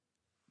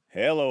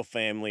Hello,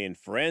 family and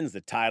friends.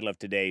 The title of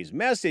today's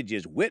message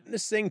is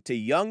Witnessing to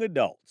Young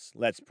Adults.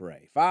 Let's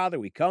pray. Father,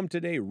 we come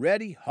today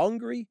ready,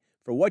 hungry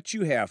for what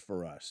you have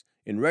for us,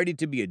 and ready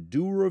to be a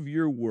doer of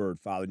your word,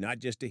 Father, not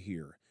just a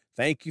hearer.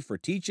 Thank you for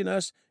teaching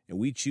us, and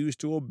we choose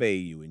to obey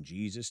you. In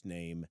Jesus'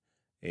 name,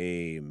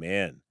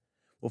 amen.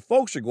 Well,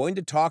 folks are going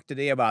to talk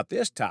today about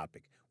this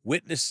topic,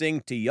 witnessing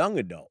to young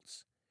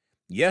adults.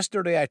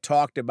 Yesterday, I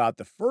talked about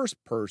the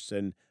first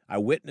person I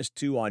witnessed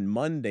to on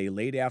Monday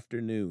late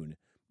afternoon.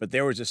 But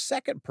there was a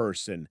second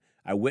person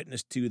I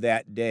witnessed to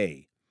that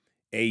day,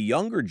 a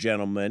younger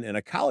gentleman and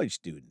a college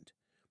student.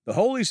 The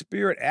Holy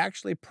Spirit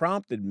actually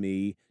prompted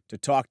me to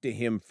talk to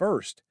him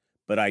first,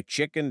 but I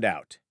chickened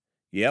out.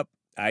 Yep,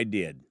 I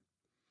did.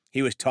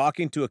 He was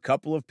talking to a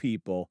couple of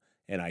people,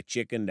 and I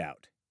chickened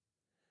out.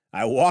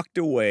 I walked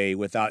away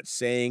without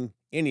saying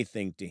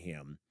anything to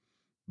him,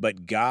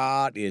 but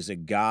God is a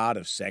God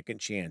of second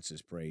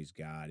chances, praise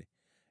God.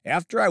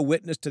 After I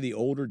witnessed to the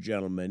older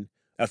gentleman,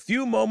 a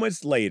few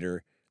moments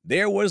later,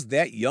 there was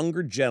that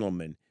younger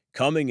gentleman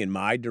coming in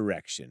my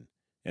direction,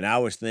 and I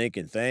was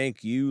thinking,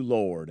 thank you,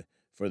 Lord,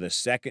 for the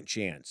second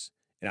chance,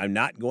 and I'm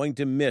not going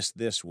to miss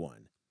this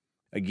one.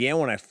 Again,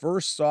 when I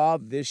first saw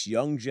this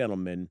young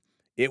gentleman,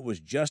 it was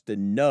just a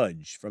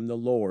nudge from the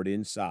Lord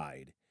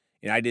inside,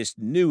 and I just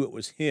knew it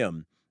was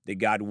him that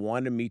God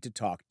wanted me to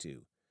talk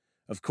to.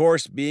 Of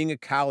course, being a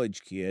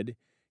college kid,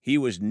 he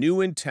was new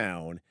in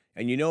town,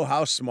 and you know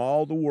how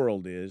small the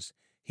world is.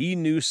 He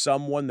knew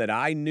someone that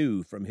I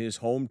knew from his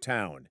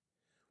hometown.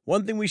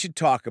 One thing we should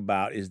talk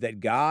about is that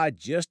God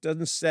just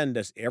doesn't send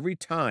us every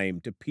time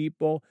to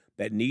people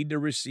that need to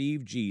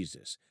receive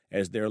Jesus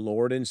as their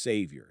Lord and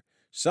Savior.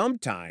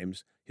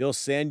 Sometimes he'll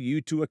send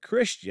you to a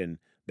Christian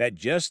that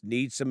just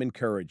needs some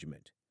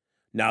encouragement.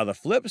 Now, the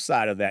flip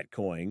side of that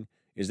coin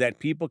is that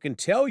people can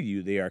tell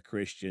you they are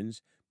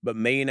Christians, but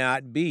may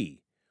not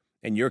be,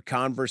 and your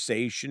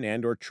conversation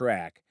and or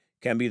track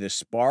can be the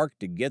spark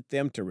to get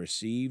them to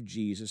receive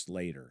Jesus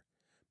later.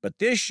 But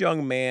this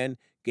young man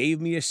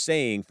gave me a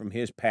saying from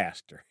his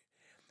pastor.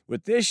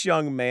 With this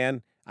young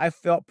man, I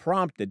felt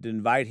prompted to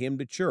invite him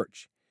to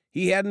church.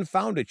 He hadn't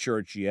found a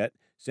church yet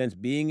since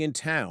being in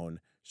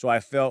town, so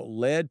I felt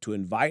led to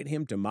invite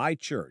him to my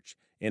church,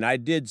 and I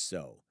did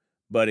so.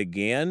 But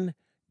again,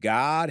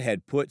 God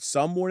had put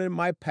someone in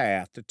my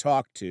path to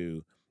talk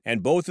to,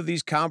 and both of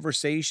these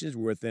conversations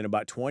were within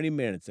about 20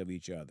 minutes of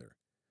each other.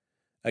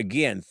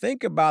 Again,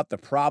 think about the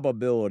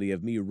probability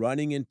of me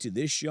running into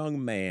this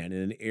young man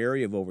in an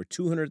area of over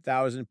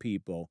 200,000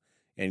 people,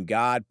 and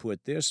God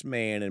put this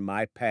man in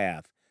my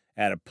path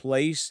at a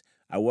place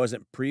I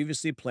wasn't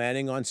previously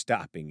planning on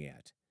stopping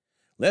at.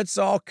 Let's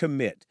all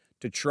commit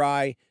to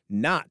try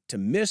not to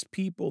miss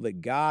people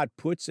that God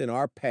puts in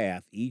our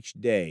path each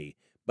day,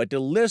 but to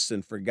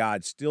listen for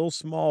God's still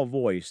small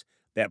voice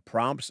that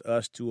prompts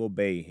us to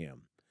obey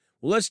him.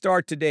 Well, let's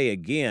start today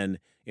again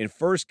in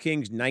 1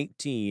 Kings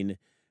 19,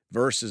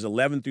 verses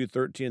 11 through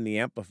 13 in the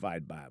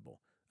Amplified Bible.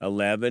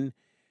 11,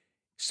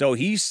 so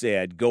he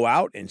said, go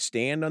out and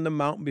stand on the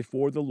mountain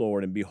before the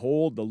Lord, and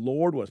behold, the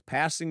Lord was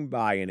passing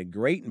by, and a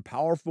great and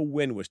powerful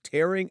wind was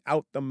tearing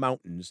out the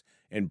mountains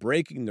and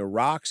breaking the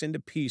rocks into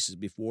pieces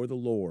before the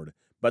Lord.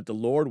 But the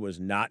Lord was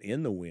not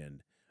in the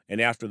wind. And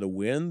after the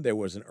wind there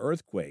was an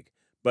earthquake,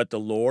 but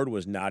the Lord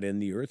was not in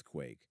the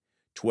earthquake.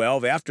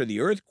 12, after the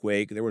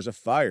earthquake there was a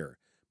fire,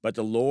 but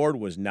the Lord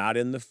was not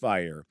in the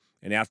fire.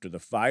 And after the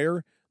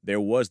fire there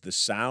was the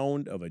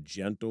sound of a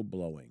gentle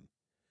blowing.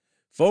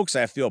 Folks,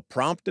 I feel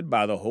prompted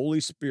by the Holy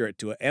Spirit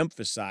to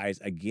emphasize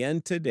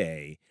again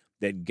today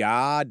that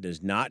God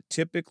does not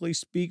typically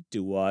speak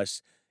to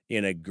us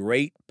in a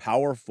great,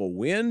 powerful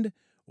wind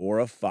or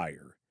a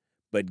fire,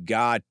 but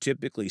God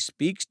typically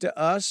speaks to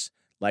us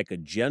like a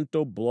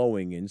gentle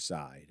blowing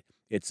inside.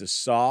 It's a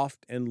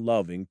soft and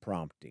loving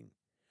prompting.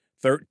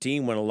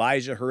 13, when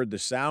Elijah heard the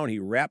sound, he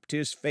wrapped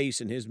his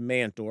face in his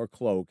mantle or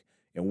cloak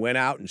and went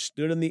out and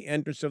stood in the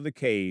entrance of the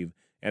cave.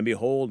 And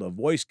behold, a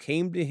voice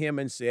came to him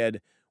and said,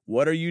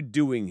 what are you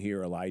doing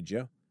here,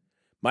 Elijah?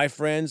 My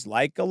friends,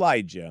 like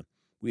Elijah,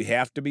 we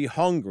have to be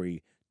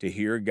hungry to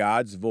hear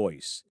God's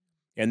voice,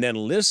 and then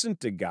listen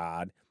to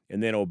God,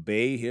 and then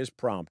obey his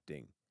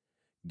prompting.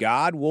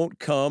 God won't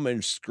come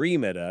and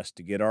scream at us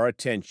to get our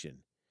attention.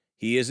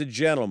 He is a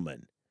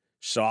gentleman,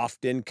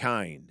 soft and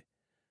kind.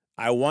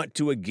 I want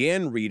to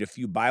again read a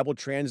few Bible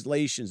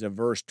translations of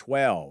verse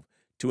 12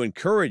 to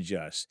encourage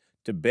us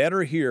to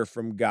better hear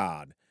from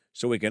God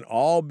so we can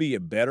all be a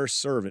better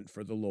servant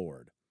for the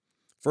Lord.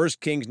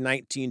 1 Kings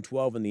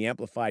 19:12 in the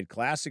Amplified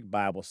Classic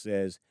Bible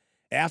says,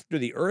 after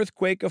the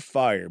earthquake, a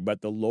fire,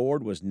 but the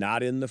Lord was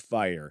not in the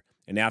fire.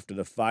 And after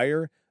the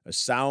fire, a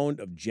sound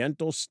of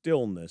gentle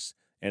stillness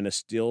and a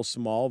still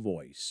small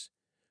voice.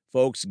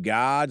 Folks,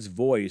 God's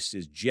voice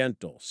is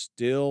gentle,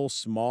 still,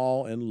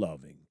 small, and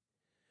loving.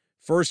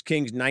 1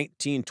 Kings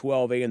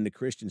 19:12a in the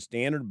Christian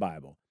Standard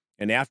Bible.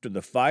 And after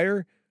the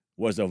fire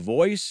was a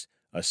voice,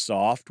 a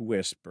soft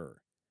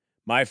whisper.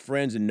 My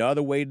friends,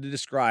 another way to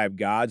describe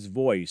God's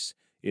voice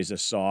is a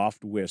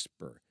soft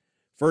whisper.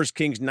 1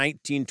 Kings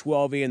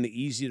 19:12a in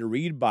the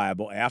easy-to-read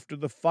Bible, after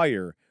the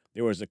fire,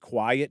 there was a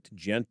quiet,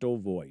 gentle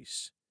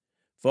voice.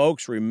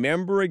 Folks,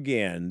 remember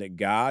again that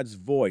God's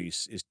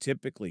voice is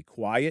typically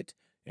quiet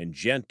and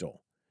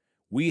gentle.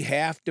 We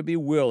have to be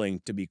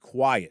willing to be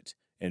quiet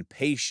and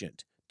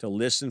patient to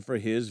listen for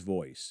His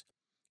voice.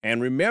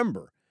 And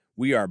remember,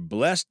 we are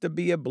blessed to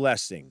be a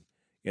blessing,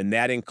 and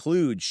that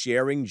includes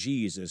sharing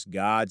Jesus,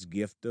 God's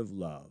gift of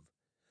love.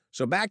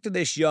 So back to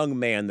this young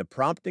man, the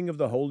prompting of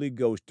the Holy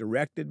Ghost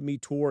directed me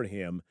toward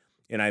him,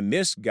 and I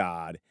missed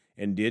God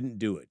and didn't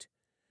do it.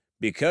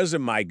 Because of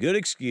my good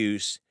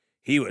excuse,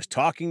 he was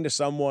talking to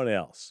someone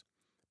else.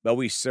 But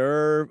we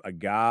serve a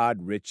God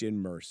rich in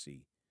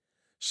mercy.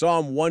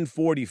 Psalm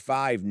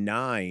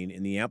 145:9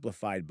 in the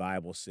Amplified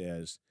Bible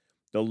says,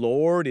 "The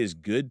Lord is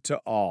good to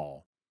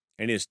all,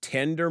 and His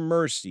tender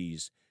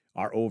mercies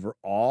are over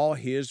all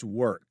His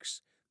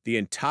works, the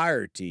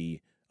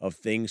entirety of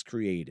things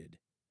created."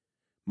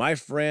 My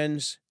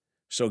friends,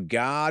 so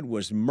God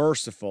was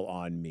merciful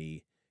on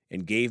me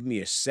and gave me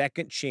a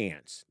second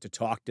chance to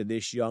talk to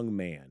this young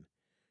man.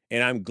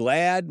 And I'm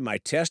glad my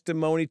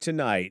testimony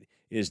tonight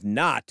is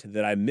not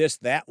that I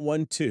missed that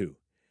one too.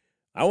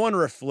 I want to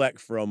reflect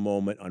for a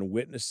moment on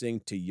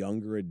witnessing to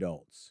younger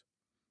adults.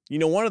 You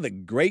know, one of the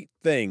great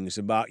things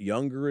about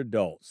younger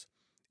adults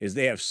is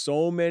they have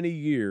so many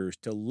years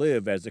to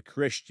live as a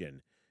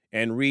Christian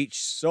and reach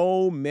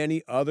so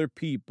many other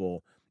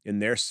people in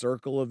their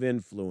circle of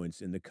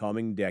influence in the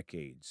coming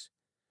decades.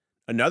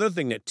 Another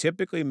thing that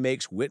typically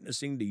makes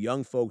witnessing to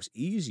young folks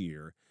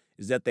easier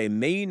is that they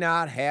may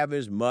not have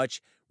as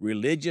much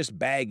religious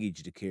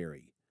baggage to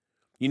carry.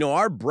 You know,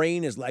 our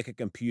brain is like a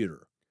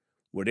computer.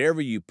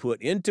 Whatever you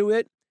put into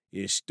it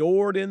is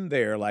stored in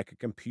there like a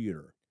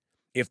computer.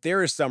 If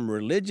there is some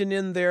religion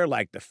in there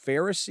like the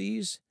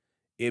Pharisees,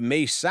 it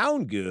may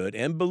sound good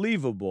and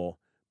believable,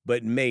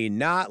 but may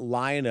not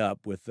line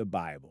up with the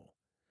Bible.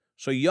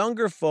 So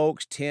younger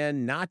folks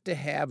tend not to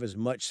have as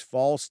much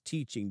false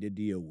teaching to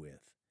deal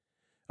with.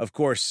 Of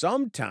course,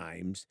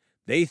 sometimes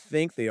they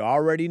think they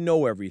already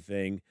know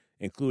everything,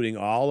 including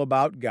all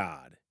about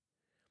God.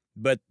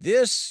 But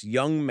this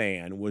young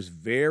man was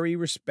very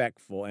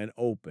respectful and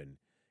open,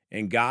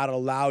 and God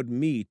allowed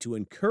me to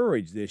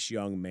encourage this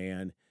young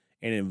man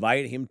and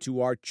invite him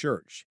to our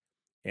church.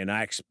 And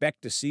I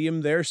expect to see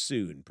him there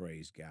soon,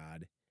 praise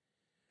God.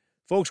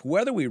 Folks,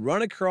 whether we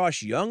run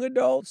across young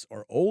adults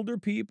or older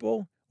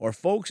people or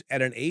folks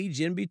at an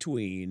age in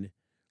between,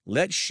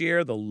 let's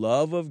share the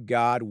love of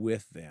God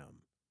with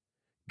them.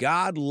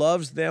 God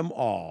loves them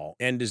all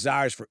and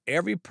desires for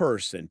every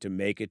person to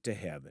make it to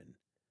heaven.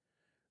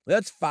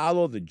 Let's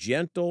follow the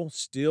gentle,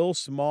 still,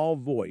 small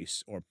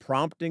voice or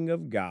prompting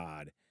of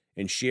God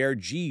and share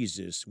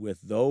Jesus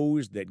with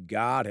those that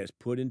God has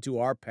put into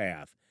our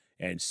path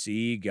and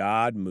see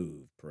God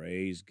move.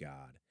 Praise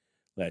God.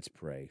 Let's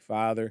pray.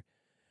 Father,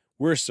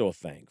 we're so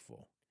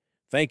thankful.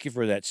 Thank you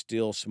for that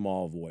still,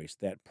 small voice,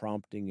 that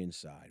prompting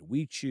inside.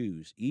 We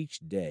choose each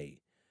day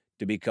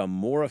to become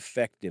more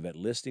effective at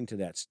listening to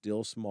that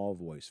still, small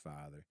voice,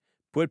 Father.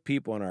 Put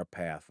people on our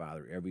path,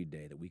 Father, every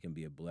day that we can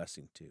be a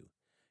blessing to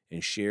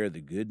and share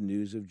the good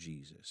news of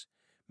Jesus.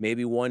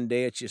 Maybe one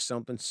day it's just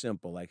something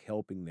simple like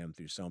helping them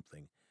through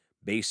something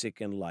basic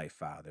in life,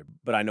 Father.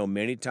 But I know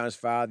many times,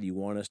 Father, you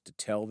want us to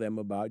tell them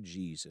about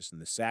Jesus and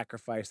the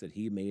sacrifice that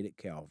He made at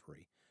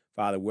Calvary.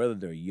 Father, whether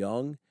they're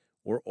young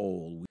or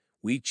old,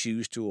 we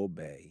choose to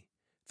obey.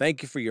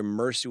 Thank you for your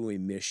mercy when we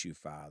miss you,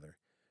 Father.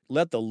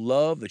 Let the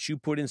love that you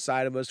put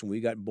inside of us when we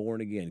got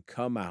born again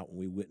come out when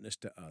we witness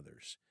to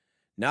others.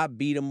 Not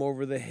beat them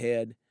over the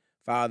head,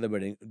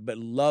 Father, but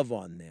love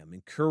on them,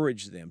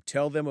 encourage them,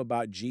 tell them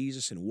about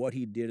Jesus and what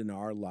He did in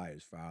our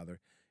lives,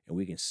 Father, and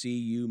we can see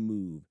you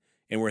move.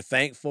 And we're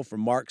thankful for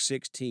Mark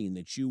 16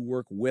 that you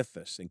work with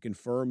us and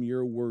confirm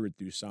your word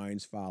through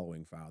signs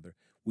following, Father.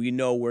 We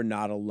know we're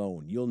not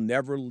alone. You'll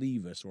never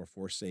leave us or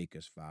forsake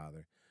us,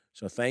 Father.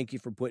 So thank you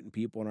for putting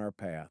people in our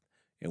path,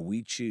 and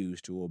we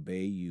choose to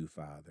obey you,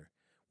 Father.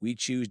 We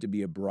choose to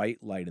be a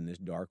bright light in this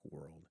dark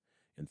world,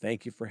 and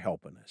thank you for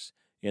helping us.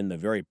 In the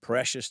very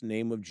precious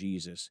name of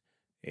Jesus,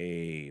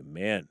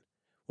 amen.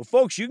 Well,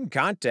 folks, you can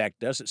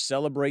contact us at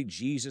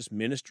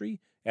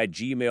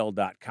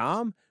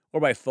celebratejesusministry@gmail.com or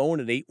by phone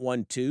at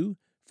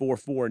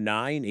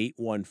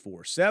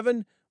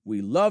 812-449-8147.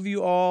 We love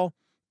you all.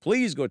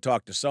 Please go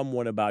talk to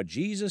someone about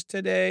Jesus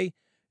today.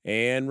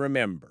 And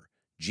remember,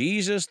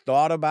 Jesus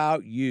thought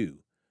about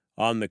you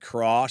on the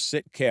cross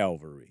at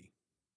Calvary.